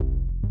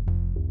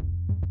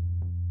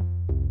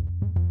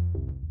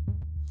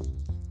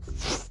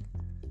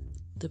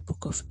The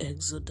book of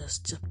Exodus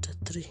chapter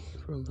 3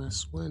 from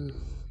verse 1.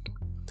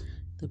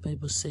 The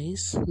Bible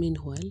says,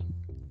 "Meanwhile,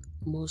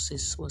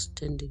 Moses was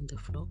tending the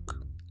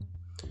flock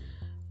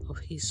of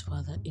his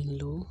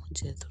father-in-law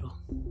Jethro,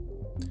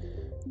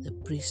 the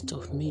priest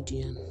of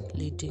Midian,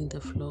 leading the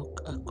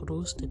flock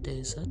across the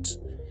desert.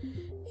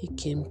 He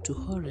came to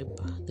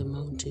Horeb, the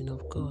mountain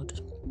of God.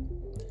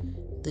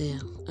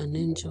 There, an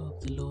angel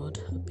of the Lord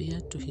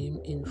appeared to him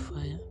in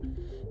fire,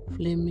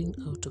 flaming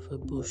out of a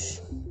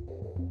bush.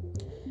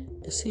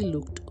 As he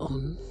looked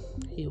on,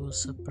 he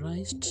was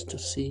surprised to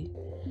see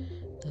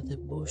that the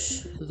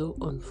bush, though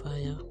on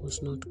fire,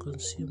 was not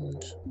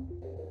consumed.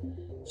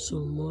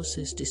 So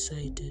Moses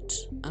decided,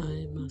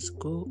 I must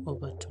go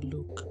over to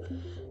look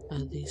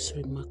at this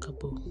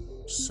remarkable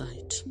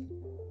sight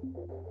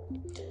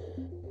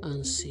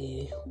and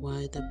see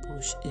why the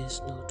bush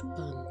is not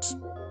burnt.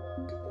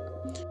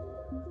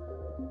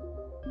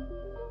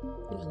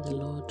 When the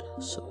Lord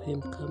saw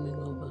him coming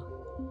over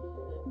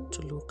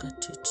to look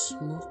at it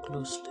more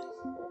closely,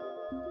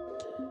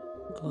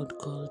 God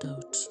called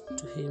out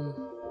to him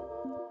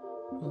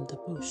from the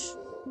bush,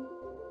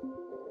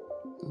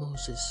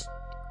 "Moses,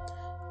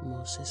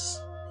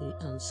 Moses," he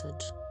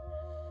answered,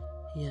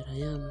 "Here I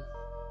am."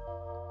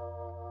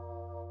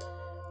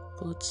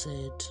 God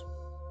said,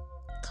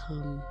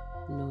 "Come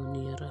no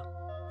nearer.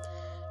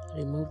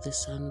 Remove the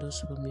sandals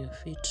from your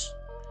feet,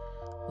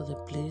 for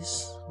the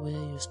place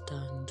where you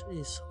stand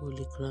is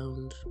holy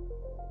ground.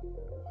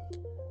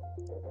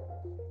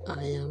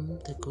 I am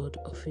the God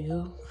of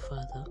your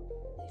father,"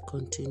 he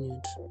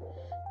continued,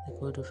 "the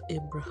God of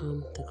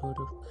Abraham, the God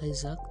of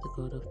Isaac, the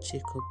God of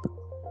Jacob."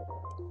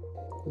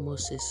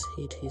 Moses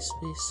hid his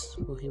face,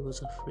 for he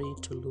was afraid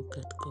to look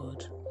at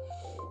God.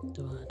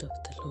 The word of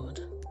the Lord.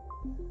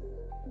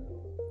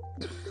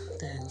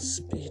 Thanks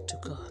be to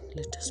God.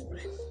 Let us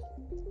pray.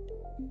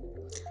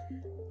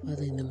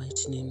 Father, in the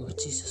mighty name of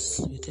Jesus,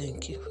 we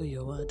thank you for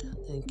your word.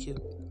 Thank you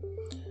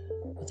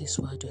for this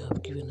word you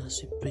have given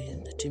us. We pray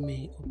that you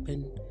may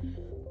open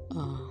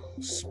our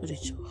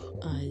spiritual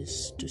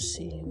eyes to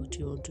see what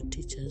you want to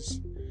teach us.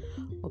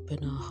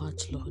 Open our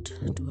hearts, Lord,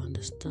 to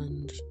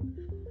understand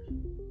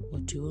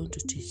what you want to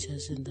teach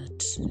us, and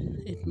that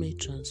it may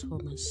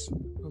transform us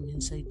from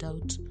inside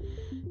out.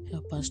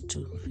 Help us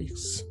to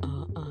fix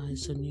our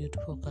eyes on you, to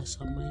focus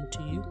our mind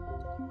to you,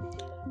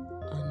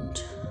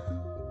 and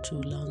to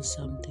learn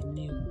something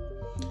new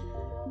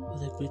for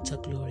the greater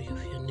glory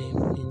of your name.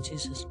 In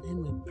Jesus'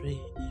 name we pray.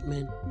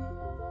 Amen.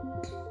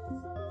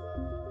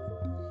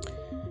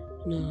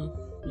 Now,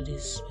 it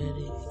is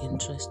very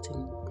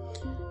interesting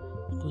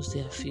because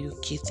there are a few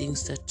key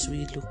things that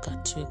we are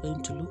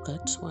going to look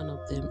at. One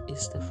of them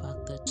is the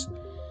fact that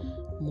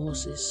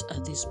Moses,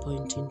 at this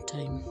point in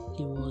time,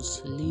 he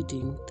was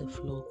leading the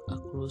flock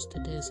across the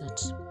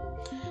desert.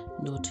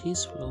 Not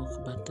his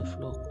flock, but the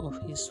flock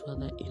of his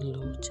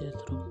father-in-law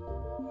Jethro.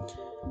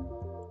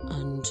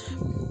 And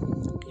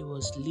he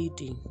was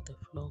leading the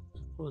flock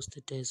across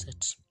the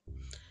desert.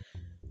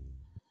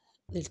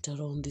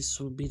 Later on, this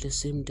will be the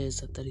same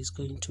desert that is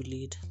going to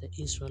lead the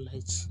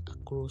Israelites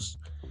across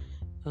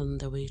on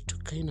the way to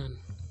Canaan.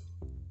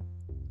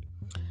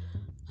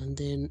 And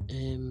then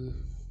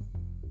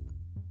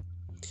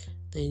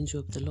the angel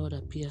of the Lord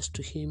appears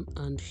to him,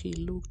 and he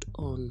looked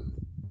on,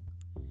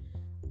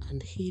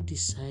 and he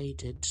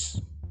decided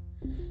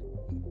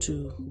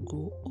to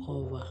go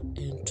over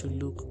and to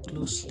look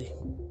closely.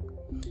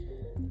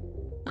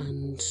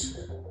 And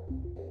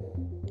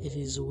it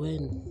is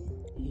when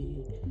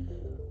he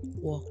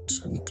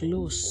walked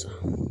closer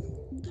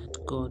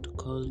that God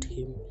called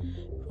him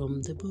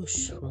from the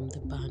bush, from the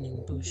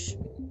burning bush.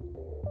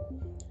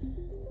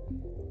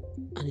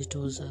 And it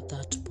was at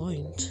that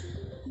point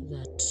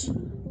that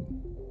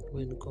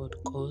when God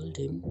called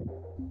him,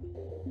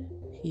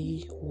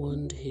 he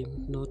warned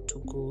him not to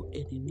go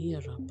any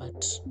nearer,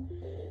 but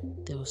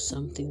there was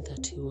something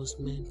that he was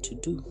meant to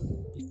do,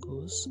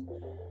 because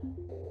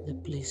the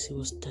place he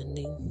was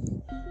standing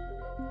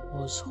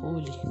was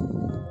holy.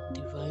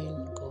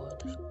 Divine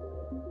God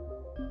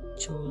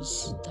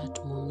chose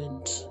that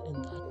moment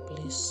and that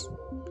place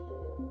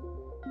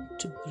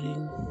to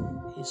bring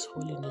his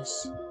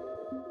holiness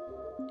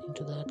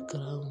into that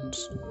ground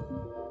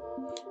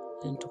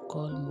and to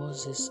call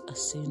Moses a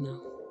sinner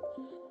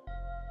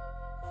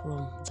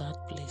from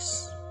that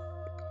place.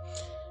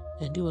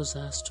 And he was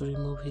asked to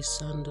remove his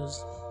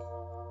sandals.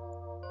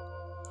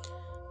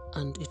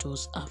 And it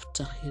was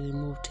after he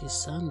removed his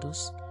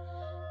sandals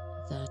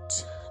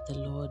that the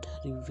Lord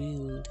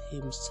revealed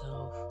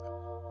himself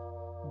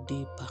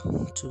deeper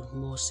to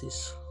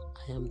Moses.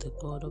 I am the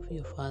God of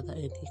your father,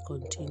 and he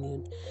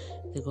continued,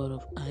 the God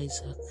of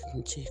Isaac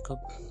and Jacob.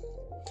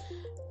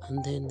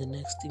 And then the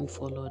next thing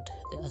followed,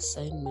 the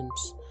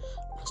assignments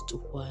as to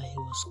why he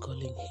was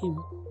calling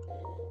him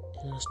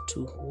and as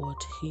to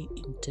what he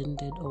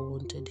intended or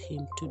wanted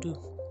him to do.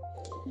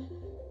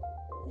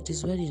 It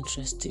is very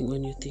interesting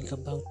when you think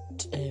about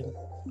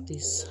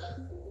this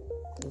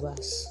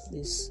verse,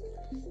 this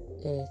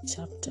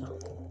chapter.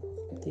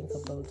 Think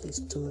about the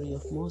story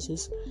of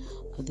Moses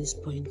at this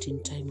point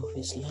in time of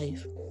his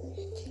life,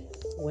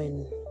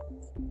 when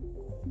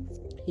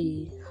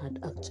he had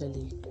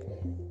actually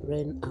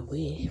ran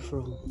away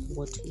from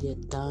what he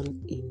had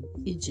done in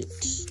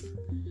Egypt,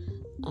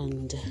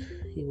 and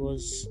he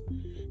was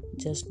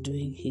just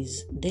doing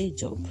his day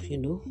job,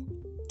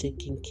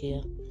 taking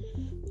care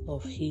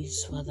of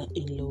his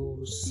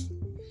father-in-law's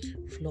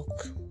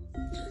flock.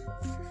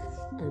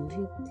 And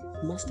he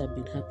must have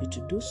been happy to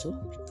do so,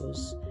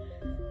 because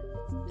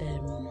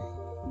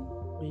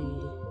we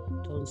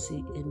don't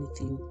see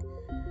anything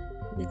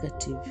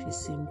negative. He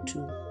seemed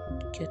to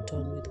get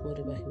on with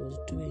whatever he was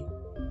doing,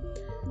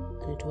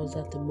 and it was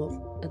at the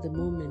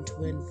moment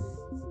when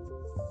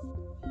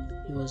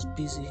he was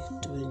busy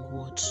doing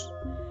what,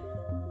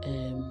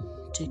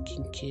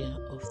 taking care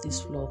of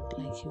this flock,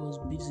 like he was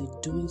busy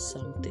doing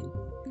something,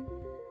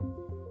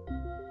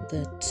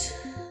 that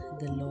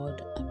the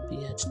Lord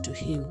appeared to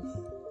him.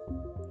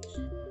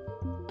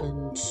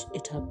 And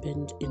it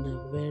happened in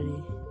a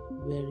very,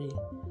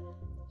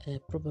 very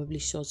probably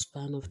short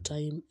span of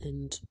time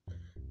and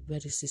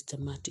very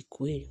systematic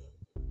way.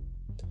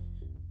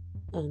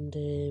 And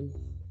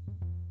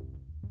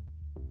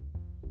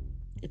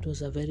it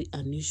was a very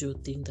unusual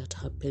thing that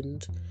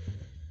happened,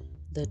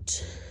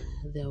 that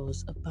there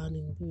was a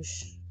burning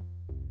bush,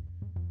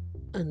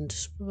 and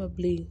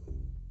probably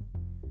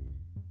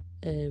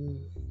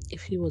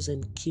if he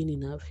wasn't keen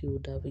enough, he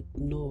would have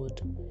ignored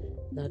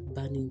that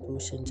burning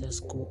bush and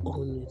just go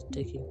on with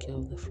taking care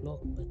of the flock.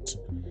 But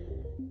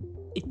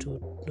it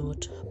would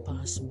not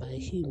pass by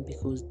him,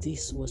 because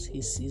this was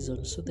his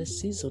season. So the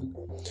season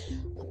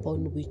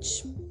upon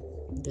which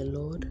the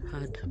Lord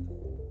had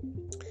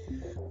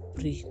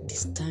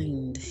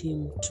predestined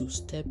him to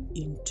step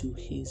into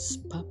his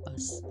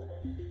purpose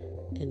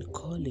and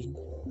calling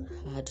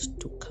had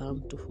to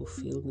come to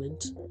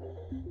fulfillment.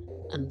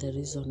 And the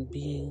reason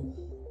being,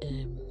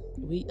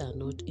 we are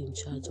not in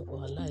charge of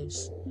our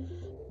lives,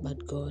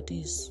 but God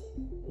is,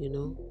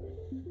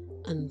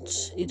 and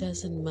it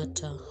doesn't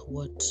matter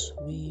what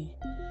we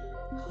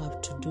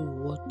have to do,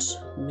 what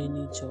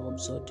many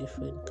jobs or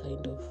different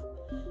kind of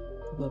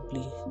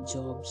probably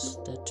jobs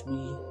that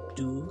we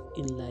do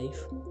in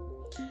life,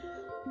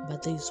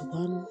 but there is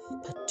one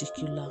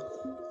particular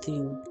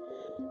thing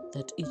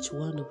that each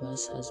one of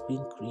us has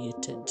been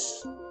created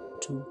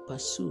to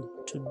pursue,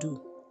 to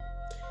do,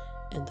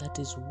 and that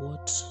is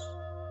what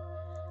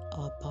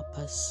our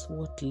purpose,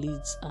 what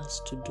leads us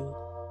to do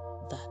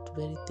that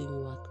very thing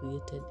we are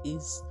created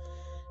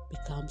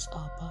becomes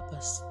our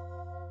purpose.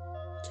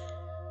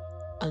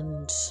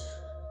 And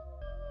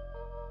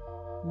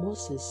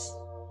Moses,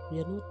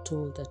 we are not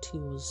told that he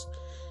was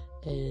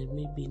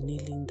maybe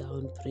kneeling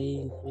down,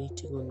 praying,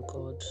 waiting on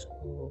God,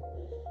 or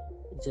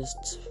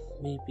just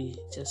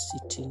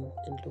sitting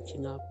and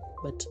looking up,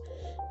 but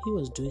he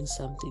was doing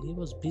something. He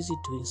was busy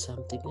doing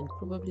something, and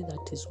probably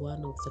that is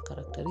one of the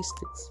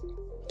characteristics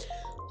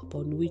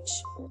upon which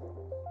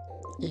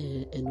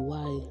and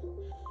why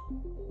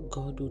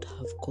God would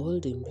have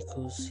called him,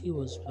 because he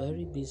was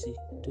very busy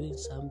doing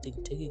something,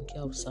 taking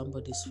care of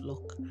somebody's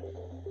flock.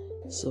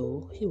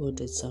 So he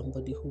wanted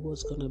somebody who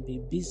was going to be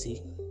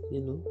busy,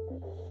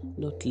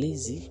 not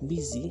lazy,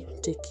 busy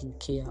taking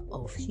care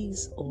of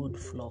his own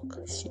flock,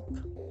 sheep,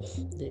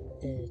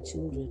 the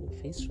children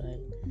of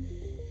Israel.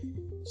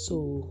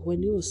 So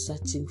when he was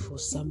searching for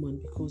someone,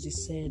 because he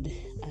said,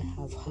 I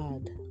have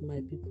heard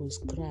my people's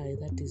cry,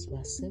 that is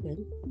verse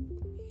 7.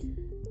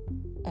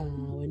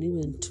 When he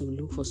went to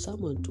look for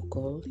someone to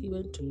call, he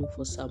went to look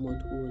for someone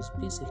who was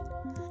busy.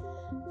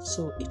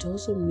 So it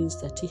also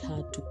means that he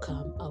had to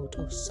come out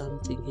of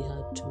something. He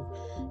had to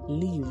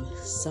leave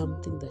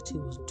something that he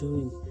was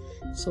doing.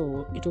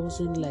 So it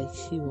wasn't like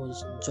he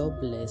was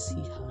jobless.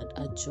 He had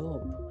a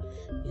job.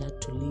 He had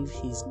to leave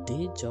his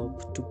day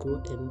job to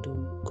go and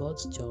do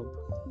God's job.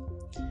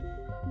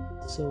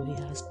 So he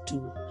has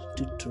to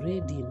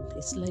trade in.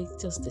 It's like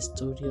just the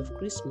story of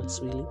Christmas,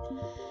 really.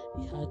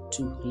 He had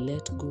to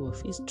let go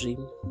of his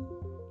dream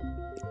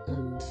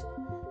and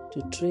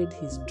to trade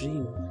his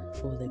dream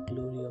for the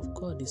glory of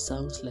God. It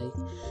sounds like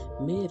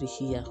Mary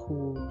here,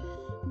 who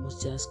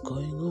was just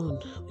going on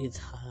with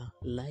her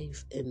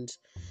life, and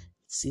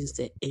since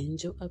the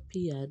angel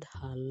appeared,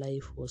 her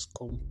life was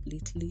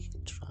completely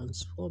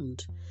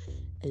transformed,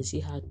 and she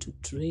had to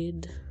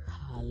trade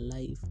her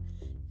life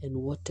and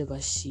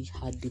whatever she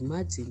had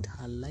imagined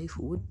her life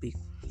would be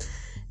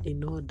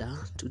in order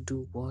to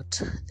do what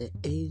the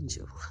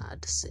angel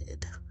had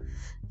said,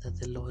 that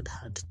the Lord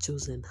had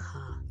chosen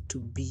her to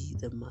be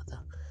the mother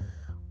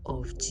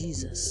of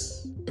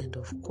Jesus. And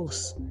of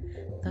course,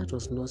 that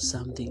was not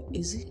something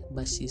easy,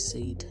 but she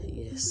said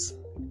yes.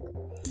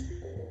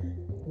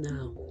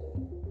 Now,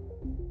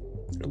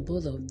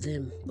 both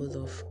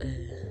of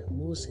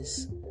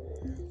Moses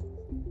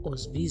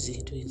was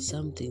busy doing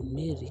something.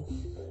 Mary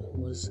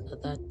was,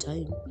 at that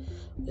time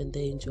when the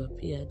angel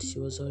appeared, she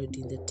was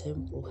already in the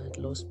temple, had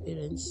lost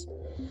parents,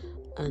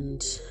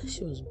 and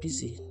she was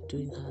busy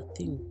doing her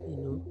thing,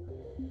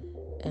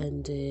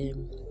 and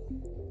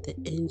the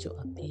angel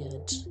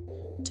appeared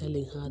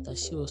telling her that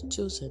she was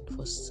chosen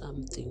for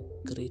something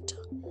greater.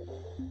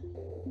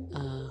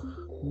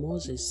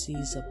 Moses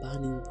sees a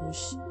burning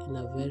bush in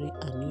a very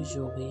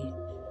unusual way.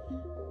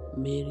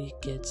 Mary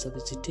gets a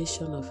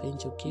visitation of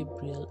Angel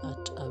Gabriel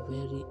at a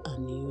very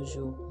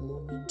unusual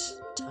moment,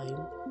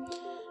 time,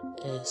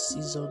 a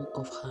season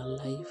of her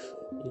life.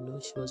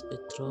 She was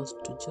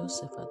betrothed to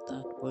Joseph at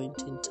that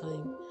point in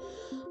time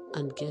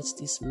and gets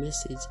this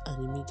message,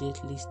 and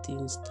immediately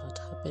things start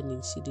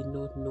happening. She did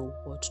not know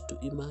what to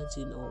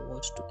imagine or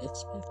what to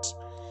expect.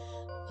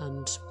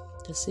 And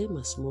the same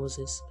as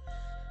Moses,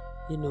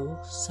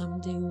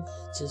 something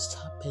just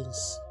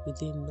happens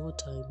within no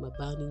time. A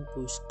burning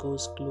bush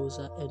goes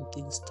closer and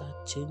things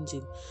start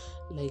changing,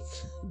 like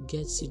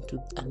gets into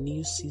a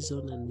new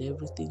season, and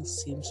everything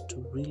seems to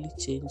really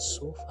change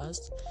so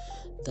fast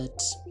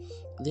that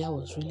there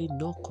was really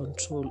no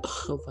control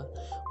over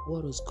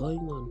what was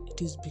going on.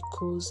 It is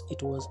because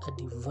it was a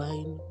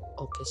divine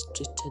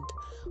orchestrated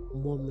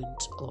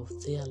moment of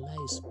their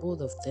lives,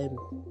 both of them.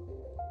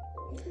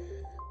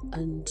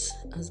 And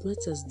as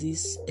much as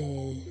this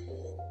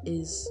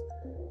is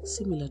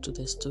similar to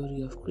the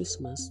story of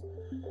Christmas,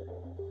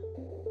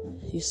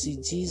 you see,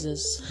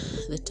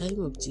 Jesus, the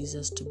time of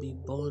Jesus to be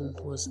born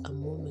was a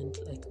moment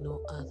like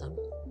no other.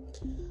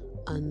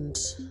 And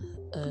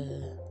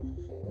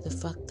the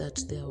fact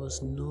that there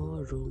was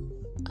no room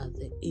at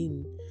the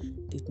inn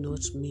did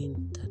not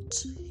mean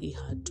that he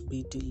had to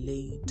be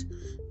delayed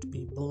to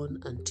be born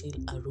until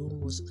a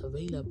room was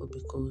available,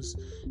 because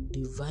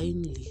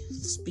divinely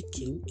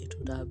speaking it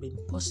would have been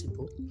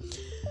possible,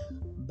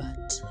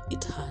 but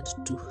it had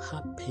to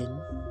happen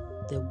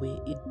the way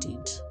it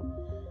did,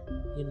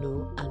 and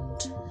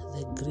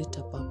the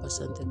greater purpose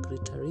and the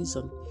greater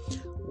reason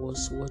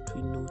was what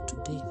we know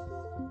today,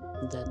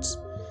 that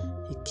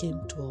he came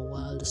to a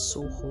world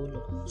so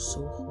hollow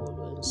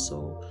and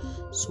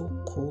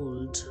so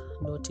cold,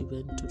 not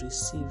even to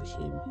receive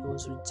him. He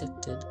was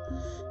rejected.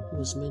 He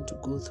was meant to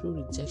go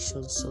through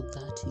rejection so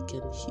that he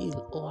can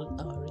heal all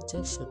our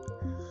rejection.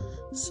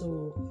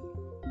 So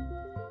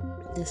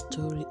the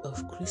story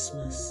of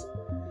Christmas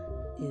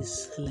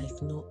is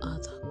like no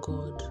other.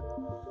 God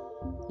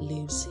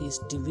leaves his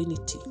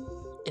divinity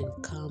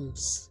and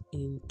comes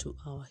into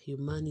our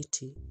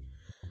humanity,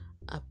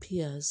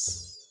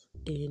 appears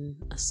in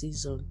a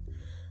season,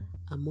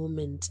 a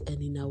moment,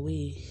 and in a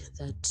way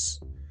that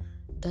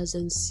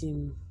doesn't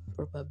seem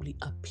probably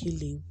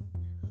appealing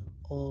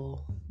or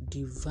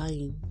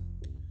divine.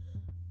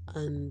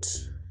 And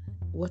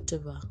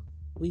whatever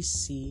we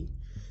see,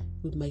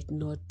 we might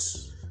not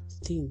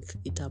think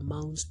it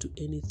amounts to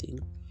anything.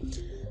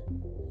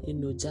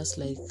 Just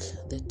like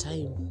the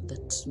time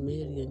that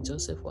Mary and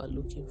Joseph were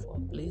looking for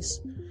a place,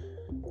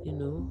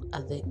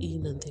 at the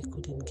inn, and they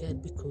couldn't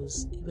get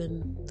because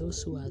even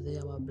those who were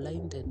there were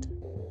blinded.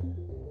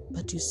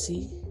 But you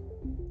see,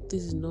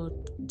 this is not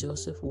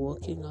Joseph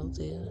walking out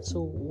there.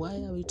 So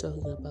why are we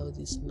talking about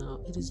this now?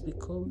 It is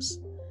because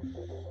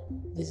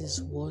this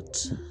is what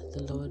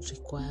the Lord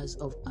requires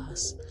of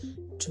us,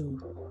 to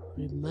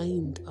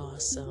remind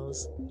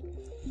ourselves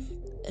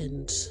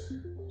and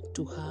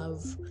to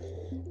have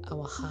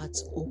our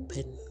hearts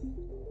open.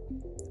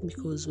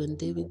 Because when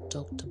David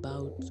talked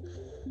about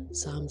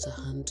Psalms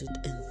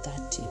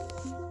 130,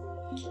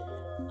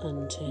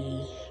 and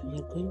we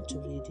are going to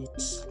read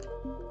it,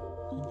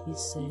 and he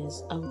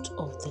says, "Out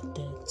of the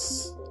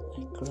depths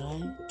I cry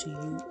to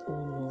you, O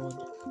Lord,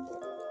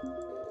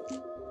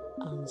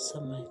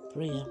 answer my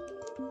prayer."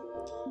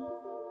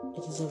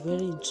 It is a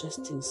very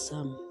interesting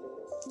psalm.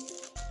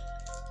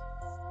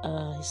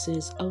 He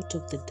says, "Out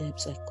of the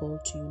depths I call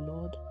to you,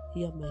 Lord,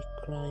 hear my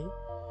cry.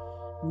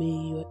 May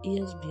your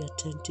ears be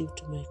attentive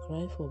to my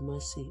cry for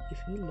mercy. If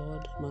you,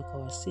 Lord, mark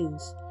our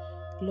sins,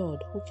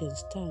 Lord, who can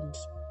stand?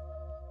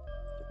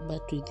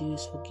 But with you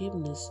is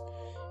forgiveness,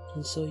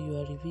 and so you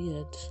are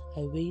revered.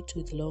 I wait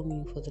with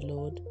longing for the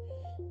Lord.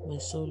 My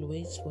soul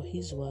waits for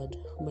his word.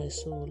 My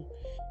soul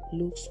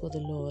looks for the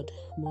Lord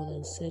more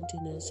than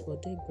sentinels for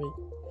daybreak.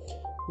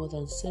 More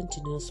than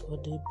sentinels for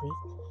daybreak.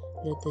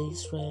 Let the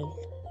Israel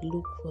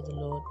look for the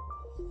Lord.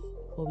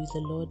 For with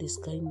the Lord is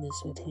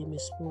kindness, with him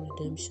is full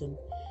redemption,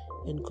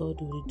 and God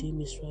will redeem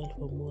Israel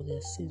from all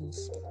their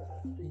sins."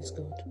 Praise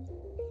God.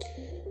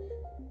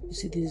 You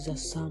see, this is a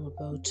psalm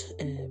about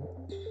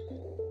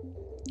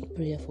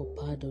prayer for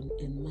pardon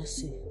and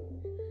mercy,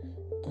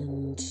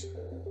 and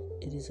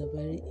it is a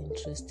very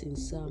interesting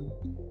psalm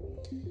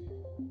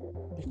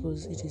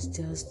because it is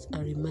just a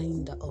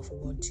reminder of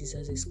what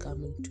Jesus is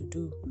coming to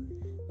do.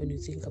 When you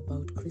think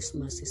about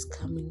Christmas, he's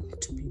coming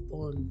to be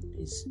born.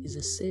 He's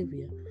a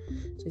savior.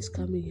 So he's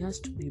coming, he has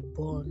to be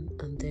born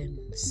and then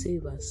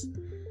save us,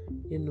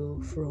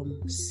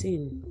 from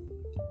sin,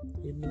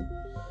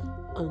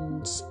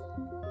 and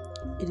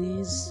it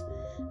is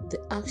the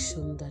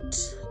action that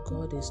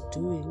God is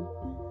doing,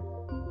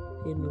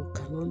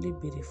 can only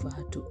be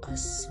referred to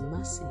as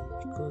mercy,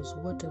 because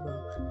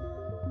whatever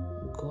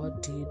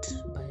God did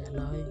by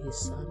allowing his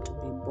son to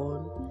be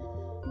born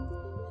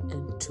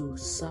and to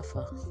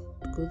suffer,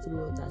 to go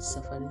through all that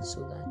suffering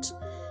so that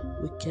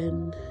we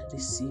can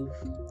receive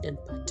and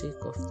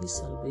partake of this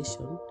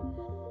salvation,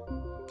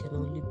 can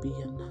only be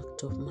an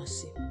act of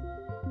mercy.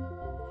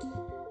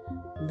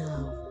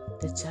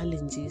 the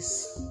challenge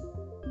is,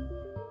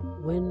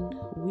 when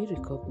we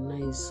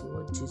recognize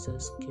what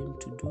Jesus came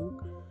to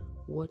do,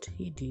 what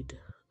he did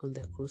on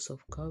the cross of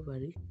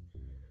Calvary,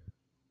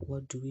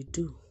 what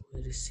do?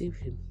 We receive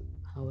him.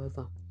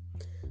 However,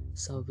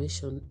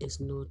 salvation is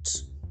not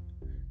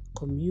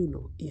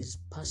communal, it is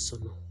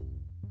personal.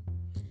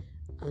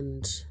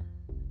 And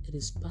it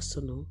is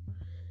personal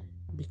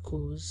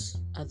because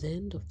at the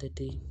end of the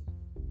day,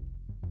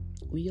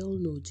 we all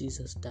know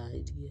Jesus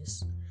died,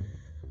 yes,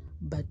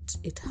 but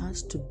it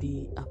has to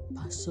be a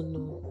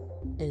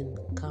personal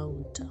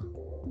encounter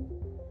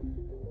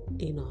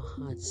in our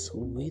hearts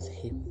with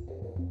him.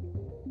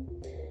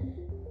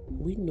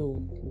 We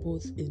know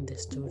both in the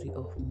story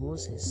of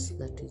Moses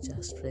that we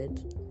just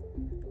read,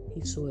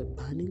 he saw a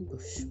burning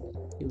bush.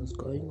 He was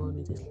going on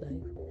with his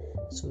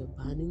life, saw a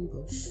burning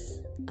bush,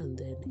 and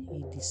then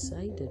he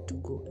decided to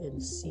go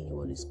and see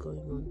what is going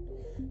on,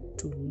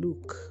 to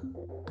look,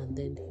 and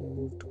then he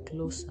moved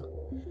closer.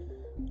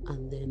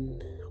 And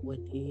then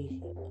when he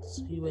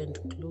went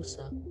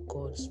closer,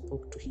 God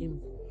spoke to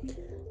him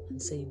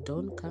and said,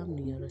 "Don't come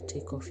nearer,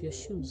 take off your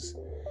shoes."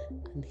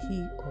 And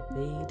he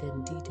obeyed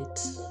and did it.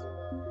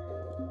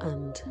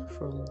 And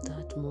from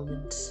that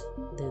moment,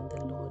 then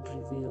the Lord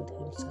revealed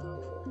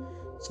himself.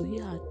 So he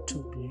had to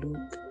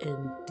look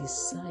and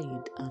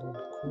decide and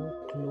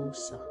go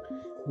closer,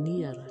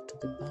 nearer to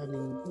the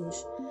burning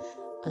bush,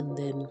 and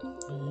then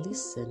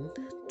listen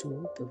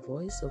to the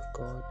voice of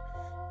God,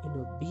 in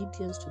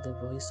obedience to the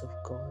voice of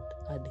God,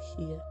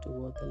 adhere to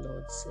what the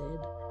Lord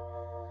said.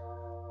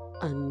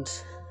 And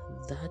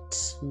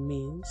that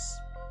means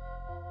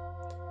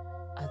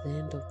at the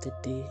end of the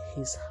day,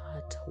 his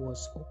heart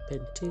was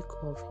open.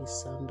 Take off his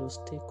sandals,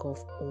 take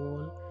off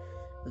all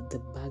the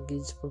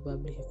baggage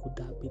probably he could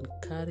have been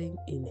carrying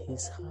in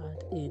his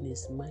heart, in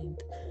his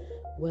mind.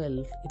 Well,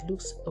 it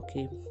looks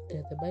okay.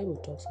 The Bible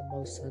talks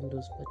about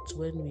sandals, but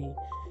when we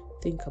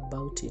think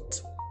about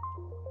it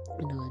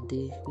in our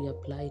day, we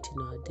apply it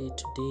in our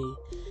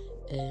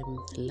day-to-day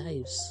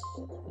lives.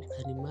 You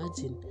can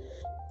imagine,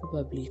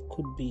 probably it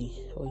could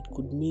be, or it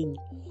could mean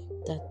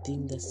that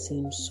thing that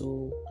seems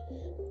so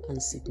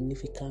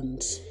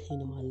insignificant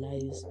in our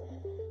lives,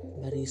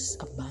 but it's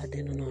a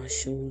burden on our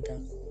shoulder,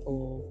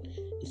 or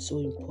it's so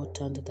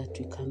important that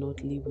we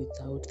cannot live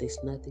without. There's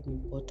nothing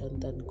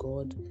important than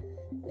God.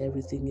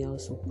 Everything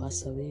else will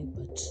pass away,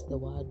 but the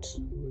word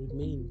will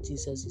remain.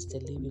 Jesus is the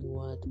living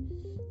word,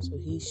 so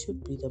he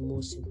should be the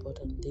most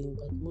important thing.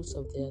 But most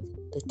of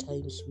the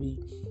times we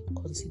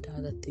consider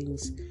other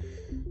things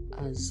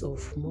as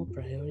of more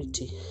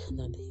priority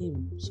than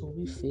him, so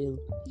we fail.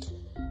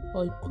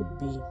 Or it could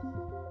be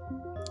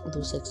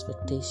those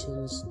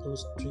expectations,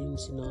 those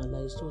dreams in our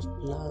lives, those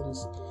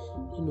plans,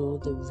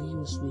 the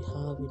views we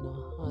have in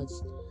our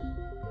hearts,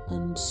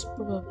 and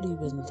probably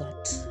even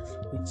that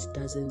which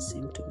doesn't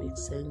seem to make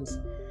sense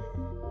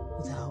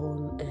with our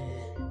own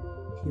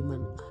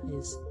human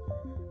eyes.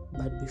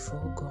 But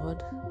before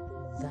God,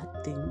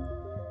 that thing,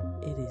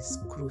 it is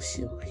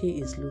crucial.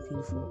 He is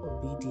looking for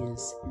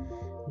obedience,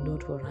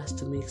 not for us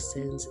to make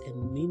sense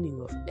and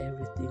meaning of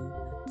everything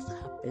that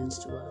happens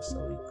to us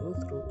or we go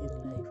through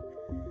in life.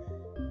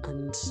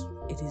 And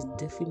it is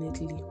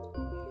definitely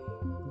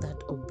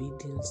that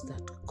obedience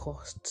that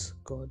caused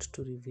God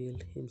to reveal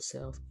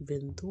himself,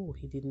 even though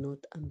he did not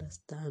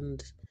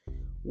understand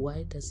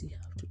why does he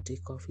have to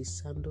take off his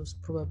sandals.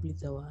 Probably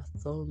there were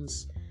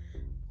thorns,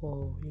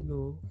 or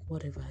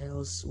whatever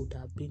else would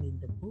have been in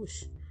the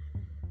bush,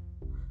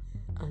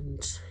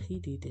 and he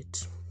did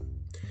it.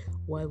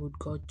 Why would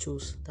God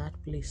choose that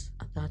place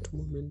at that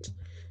moment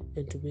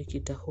and to make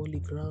it a holy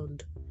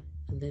ground,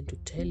 and then to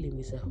tell him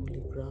it's a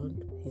holy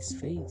ground? His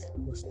faith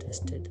was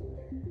tested.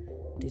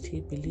 Did he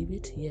believe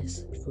it?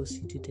 Yes, because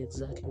he did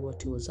exactly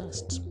what he was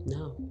asked.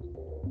 Now,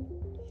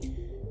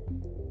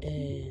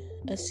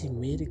 I see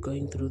Mary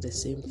going through the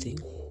same thing.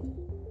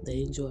 The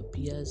angel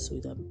appears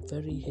with a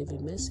very heavy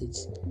message,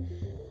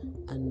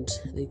 and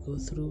they go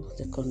through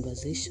the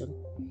conversation,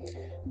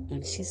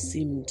 and she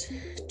seemed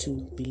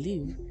to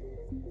believe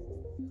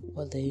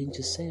what the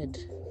angel said,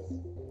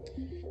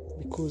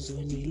 because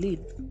when you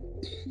read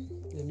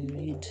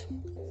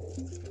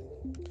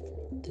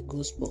the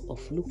Gospel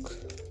of Luke,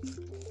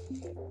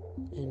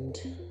 and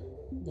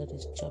that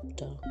is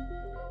chapter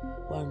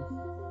 1,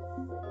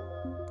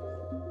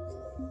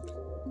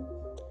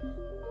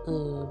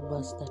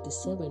 verse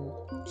 37,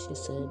 she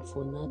said,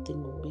 "For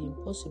nothing will be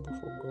impossible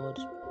for God."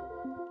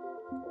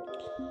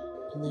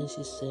 And then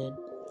she said,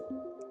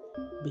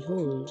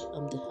 "Behold,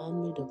 I'm the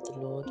handmaid of the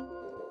Lord,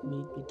 may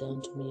it be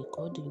done to me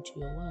according to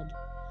your word."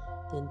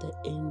 Then the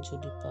angel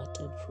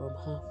departed from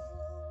her.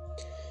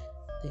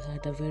 They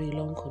had a very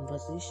long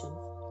conversation.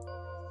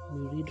 We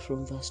read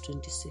from verse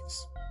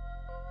 26.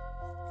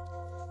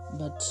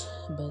 But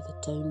by the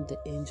time the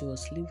angel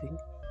was leaving,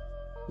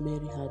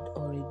 Mary had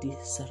already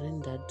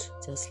surrendered,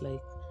 just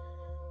like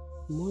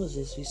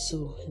Moses we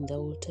saw in the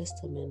Old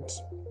Testament.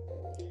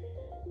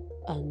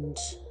 And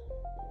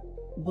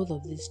both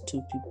of these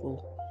two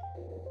people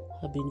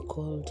have been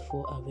called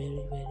for a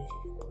very, very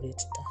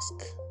great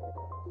task.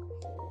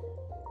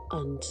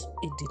 and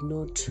it did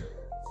not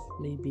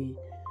maybe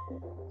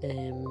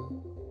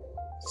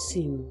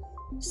seem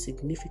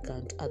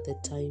significant at the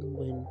time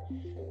when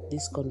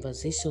these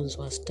conversations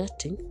were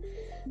starting,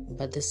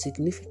 but the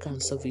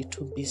significance of it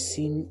will be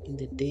seen in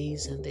the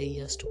days and the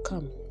years to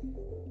come.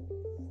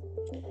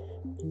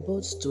 In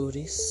both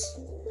stories,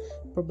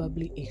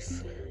 probably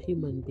if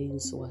human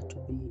beings were to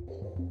be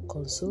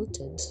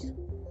consulted,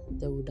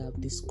 they would have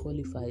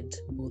disqualified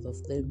both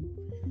of them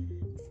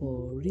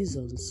for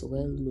reasons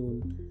well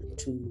known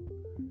to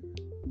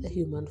the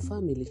human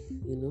family,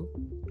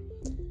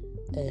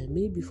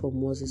 Maybe for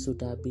Moses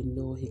would have been,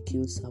 no, he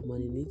killed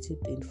someone in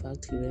Egypt. In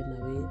fact, he ran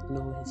away.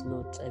 No, he's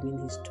not.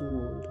 He's too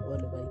old.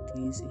 Whatever it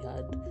is, he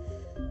had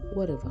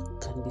whatever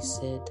can be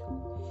said.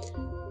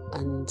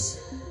 And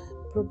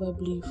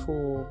probably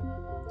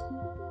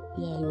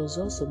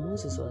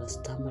Moses was a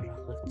stammerer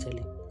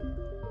actually.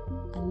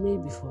 And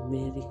maybe for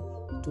Mary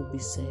to be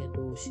said,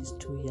 oh, she's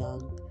too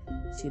young,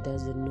 she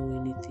doesn't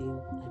know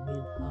anything.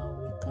 How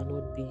we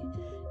cannot be,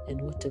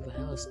 and whatever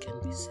else can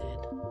be said.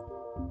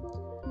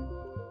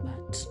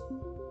 But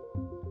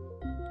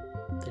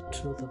the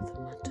truth of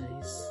the matter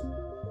is,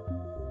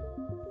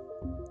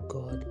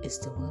 God is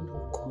the one who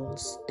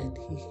calls, and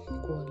He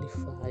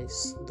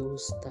qualifies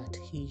those that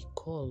He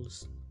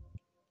calls.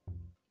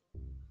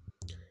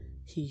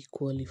 He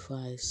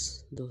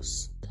qualifies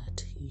those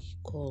that He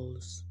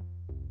calls.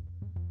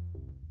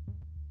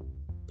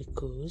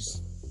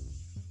 Because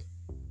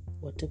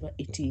whatever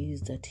it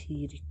is that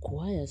He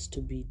requires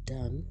to be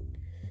done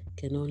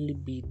can only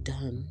be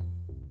done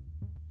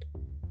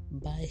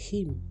by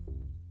Him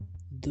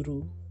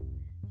through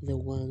the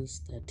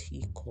ones that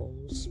He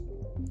calls.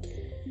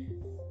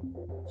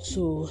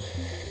 So,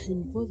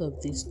 in both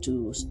of these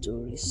two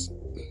stories,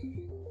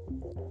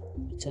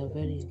 which are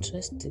very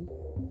interesting,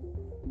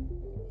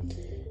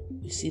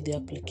 we see the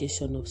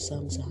application of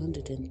Psalms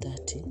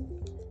 130,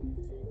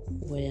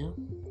 where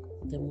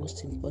the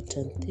most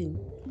important thing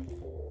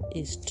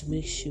is to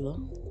make sure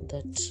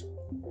that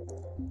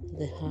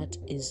the heart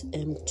is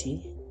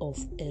empty of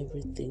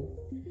everything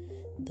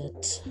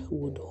that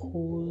would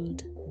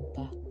hold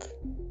back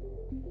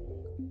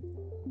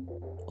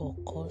or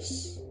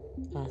cause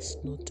us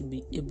not to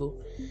be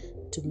able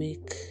to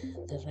make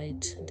the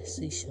right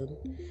decision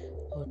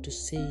or to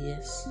say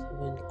yes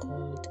when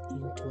called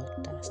into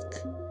a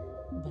task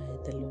by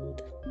the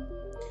Lord.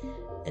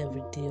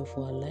 Every day of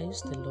our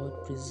lives, the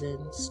Lord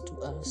presents to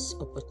us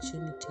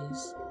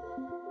opportunities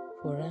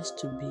for us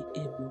to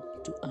be able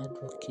to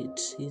advocate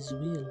His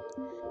will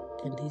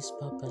and His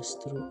purpose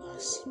through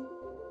us.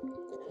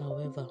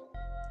 However,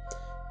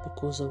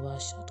 because of our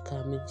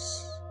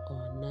shortcomings,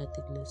 our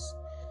nothingness,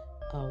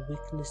 our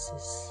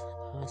weaknesses,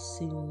 our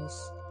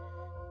sins,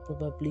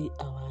 probably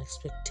our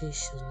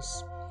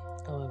expectations,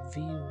 our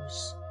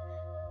views,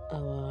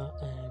 our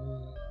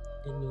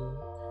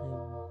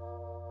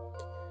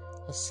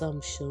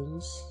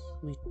assumptions,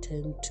 we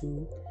tend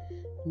to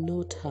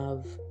not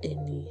have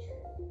any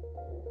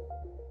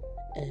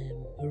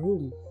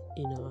room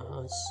in our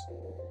hearts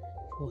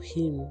for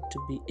Him to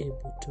be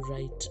able to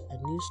write a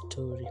new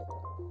story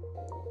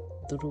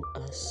through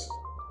us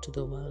to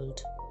the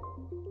world.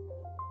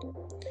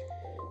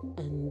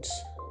 And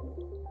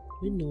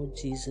we know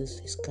Jesus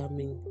is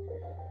coming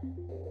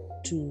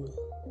to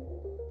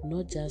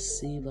not just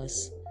save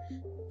us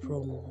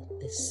from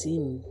the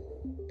sin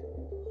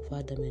of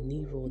Adam and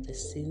Eve, or the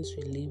sins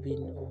we live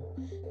in, or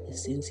the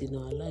sins in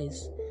our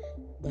lives,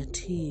 but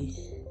He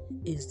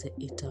is the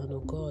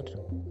eternal God.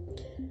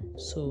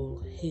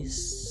 So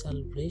His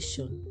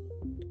salvation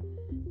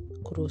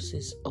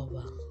crosses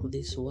over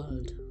this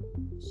world.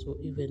 So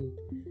even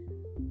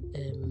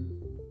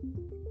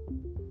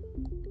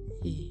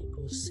He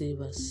will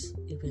save us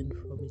even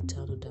from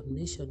eternal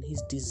damnation.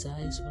 His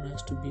desire is for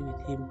us to be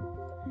with Him.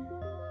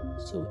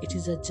 So it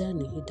is a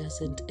journey. It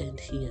doesn't end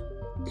here.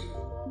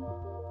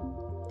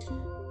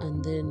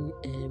 And then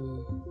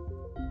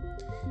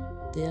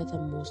the other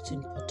most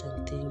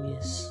important thing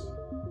is,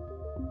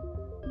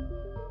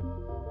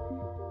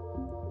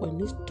 when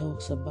it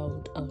talks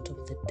about out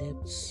of the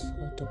depths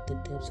I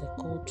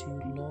call to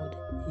you, Lord,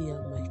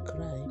 hear my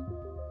cry.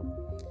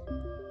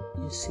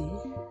 You see,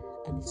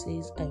 and it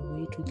says, I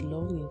wait with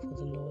longing for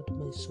the Lord.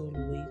 My soul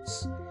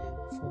waits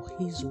for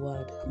His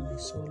word. My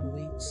soul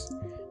waits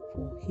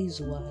for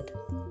His word.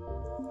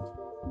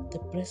 The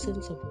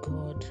presence of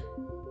God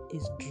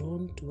is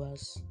drawn to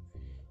us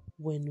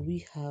when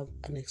we have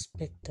an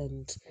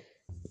expectant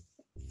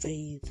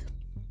faith,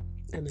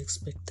 an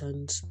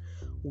expectant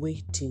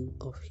waiting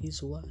of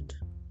His word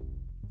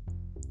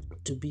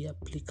to be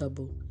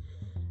applicable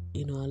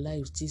in our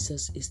lives.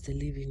 Jesus is the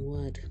living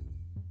word.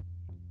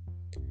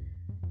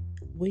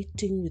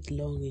 Waiting with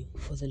longing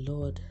for the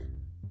Lord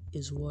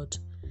is what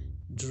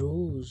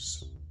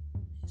draws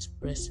His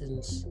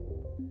presence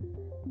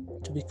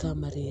to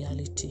become a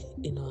reality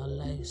in our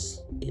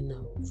lives in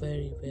a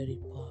very, very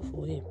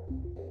powerful way.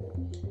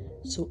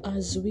 So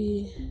as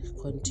we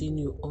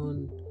continue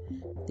on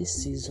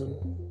this season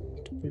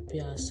to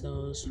prepare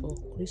ourselves for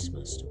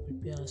Christmas, to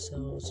prepare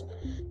ourselves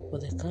for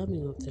the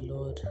coming of the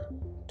Lord,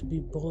 to be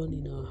born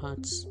in our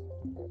hearts.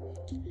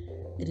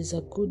 It is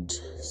a good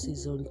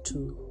season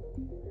to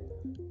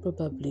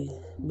probably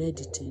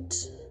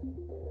meditate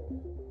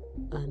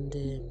and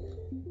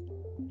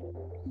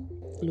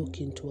look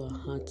into our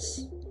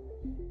hearts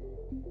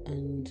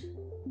and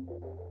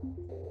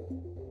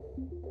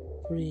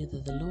pray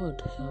that the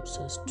Lord helps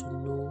us to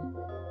know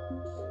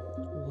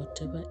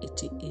whatever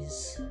it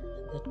is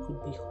that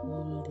could be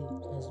holding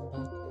us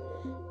back,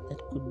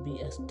 that could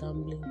be a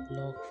stumbling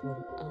block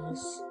from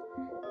us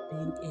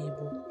being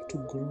able to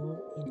grow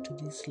into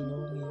this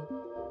longing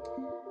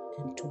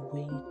and to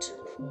wait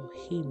for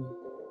Him,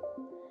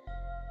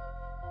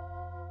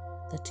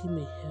 that He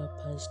may help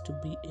us to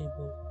be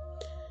able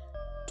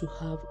to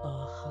have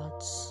our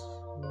hearts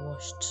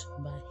washed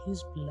by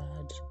His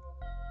blood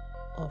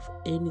of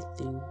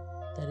anything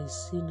that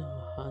is in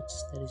our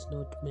hearts that is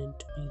not meant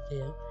to be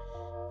there,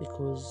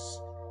 because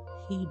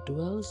He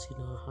dwells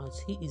in our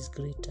hearts. He is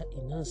greater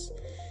in us,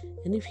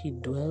 and if He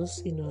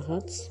dwells in our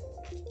hearts,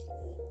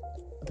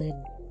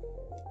 then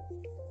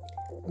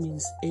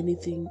means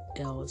anything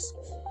else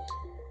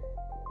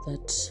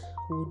that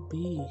would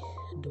be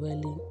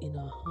dwelling in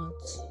our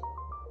hearts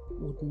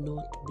would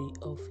not be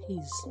of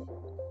His.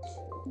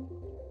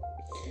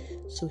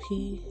 So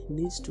He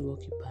needs to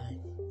occupy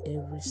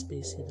every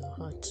space in our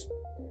heart,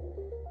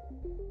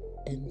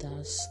 and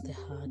thus the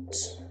heart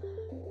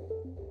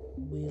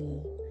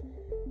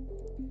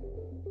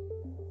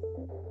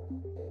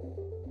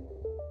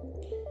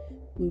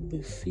will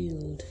be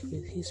filled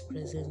with His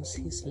presence,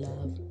 His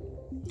love.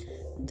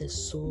 The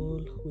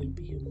soul will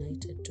be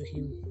united to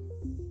Him.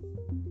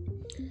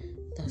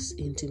 Thus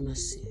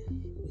intimacy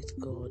with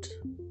God.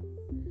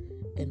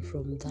 And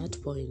from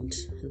that point,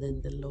 then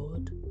the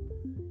Lord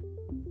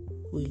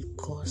will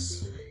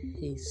cause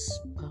His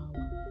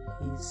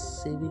power, His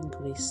saving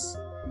grace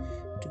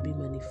to be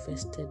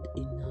manifested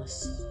in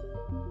us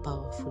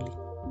powerfully,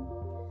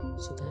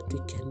 so that we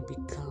can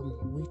become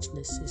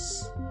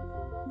witnesses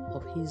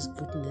of His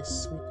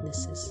goodness,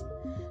 witnesses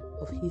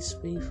of His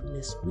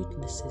faithfulness,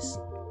 witnesses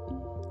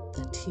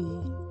that He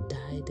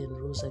died and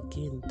rose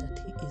again, that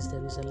He is the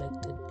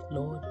resurrected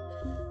Lord,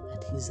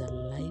 that He is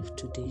alive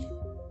today,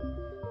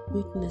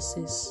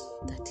 witnesses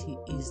that He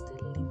is the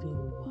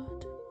living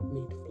Word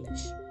made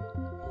flesh.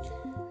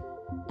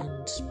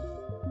 And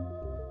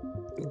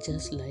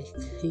just like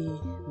He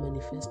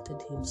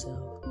manifested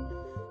Himself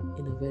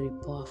in a very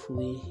powerful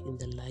way in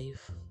the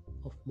life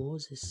of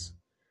Moses,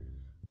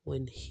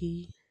 when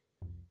he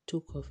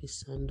took off his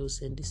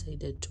sandals and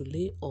decided to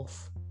lay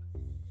off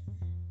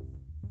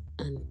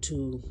and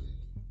to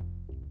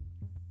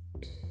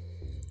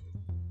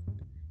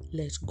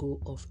let go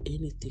of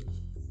anything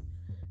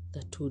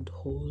that would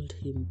hold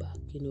him back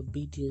in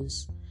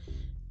obedience,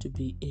 to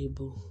be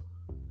able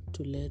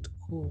to let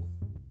go.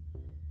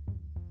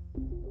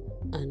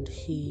 And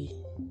he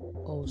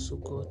also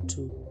got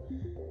to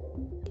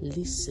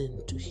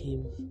listen to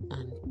Him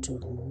and to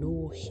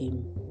know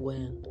Him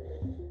well,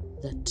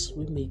 that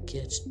we may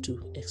get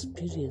to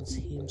experience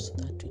Him, so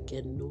that we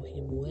can know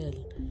Him well,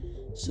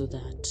 so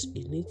that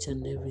in each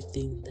and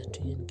everything that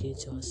we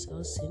engage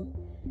ourselves in,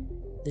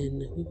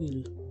 then we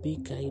will be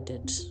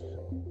guided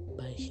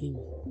by Him.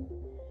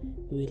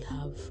 We will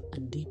have a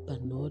deeper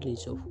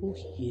knowledge of who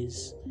He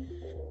is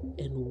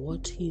and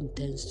what He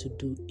intends to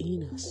do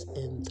in us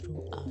and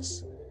through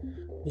us.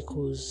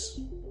 Because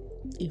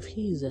if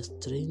He is a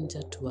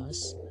stranger to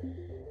us,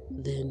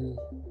 then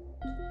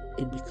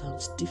it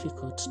becomes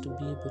difficult to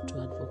be able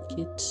to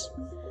advocate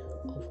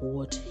of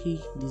what He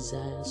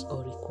desires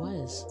or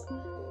requires.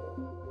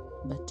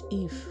 But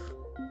if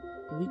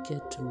we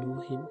get to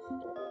know Him,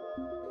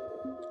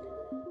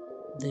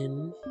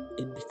 then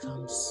it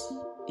becomes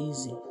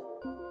easy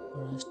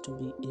for us to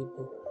be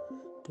able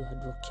to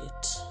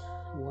advocate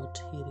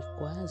what He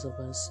requires of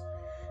us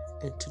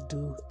and to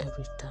do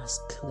every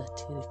task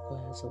that He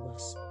requires of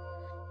us.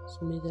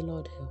 So may the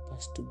Lord help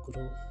us to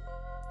grow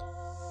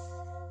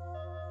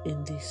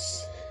in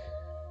this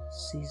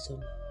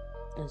season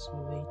as we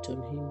wait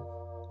on Him,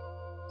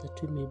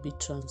 that we may be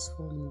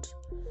transformed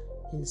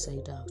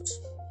inside out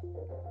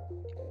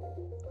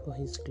for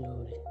His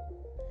glory,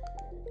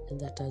 and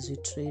that as we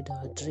trade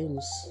our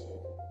dreams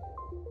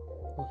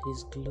for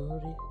His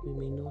glory, we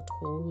may not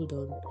hold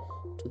on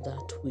to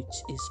that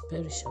which is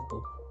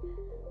perishable,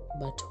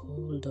 but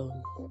hold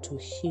on to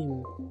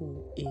Him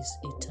who is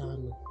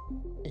eternal.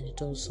 And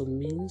it also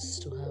means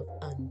to have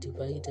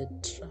undivided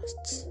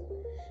trust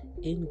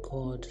in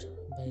God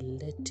by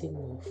letting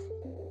off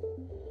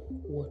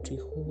what we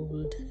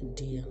hold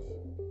dear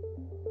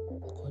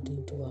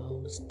according to our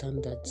own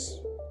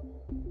standards,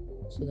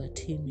 so that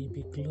He may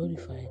be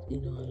glorified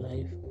in our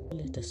life.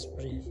 Let us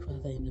pray.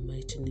 Father, in the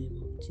mighty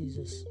name of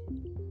Jesus,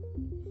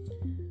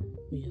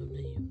 we honor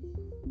You.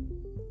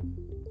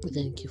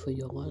 Thank You for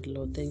Your word,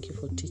 Lord. Thank You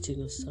for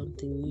teaching us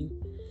something new.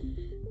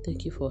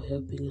 Thank You for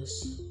helping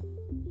us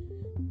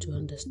to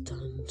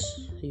understand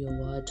Your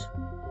word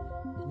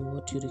and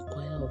what You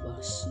require of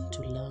us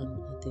to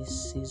learn at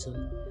this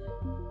season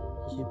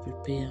as we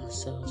prepare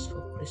ourselves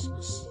for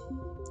Christmas.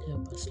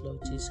 Help us, Lord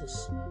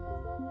Jesus.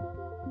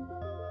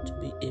 to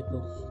be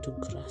able to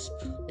grasp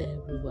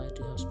every word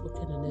you have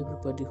spoken, and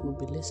everybody who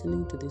will be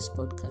listening to these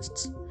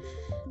podcasts.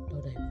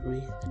 Lord, I pray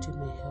that you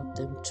may help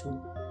them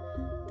to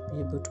be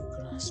able to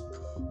grasp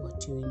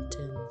what you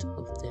intend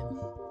of them,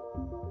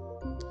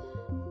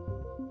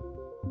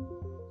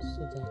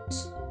 so that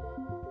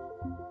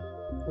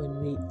when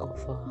we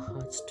offer our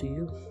hearts to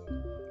you,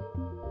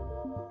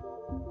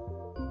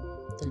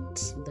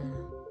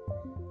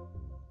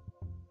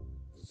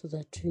 so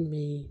that we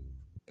may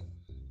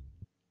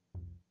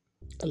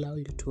allow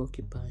you to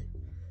occupy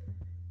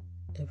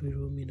every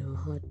room in our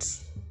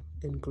hearts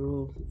and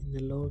grow in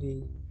the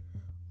longing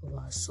of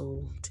our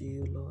soul to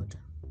you, Lord.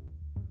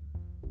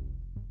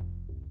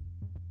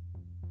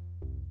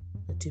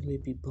 That you may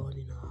be born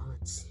in our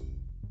hearts,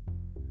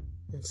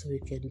 and so we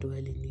can dwell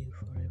in you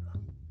forever.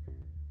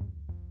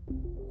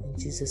 In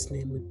Jesus'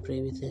 name we pray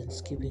with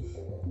thanksgiving.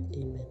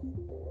 Amen.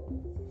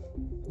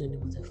 In the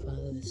name of the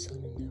Father, the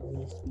Son, and the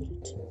Holy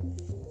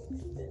Spirit.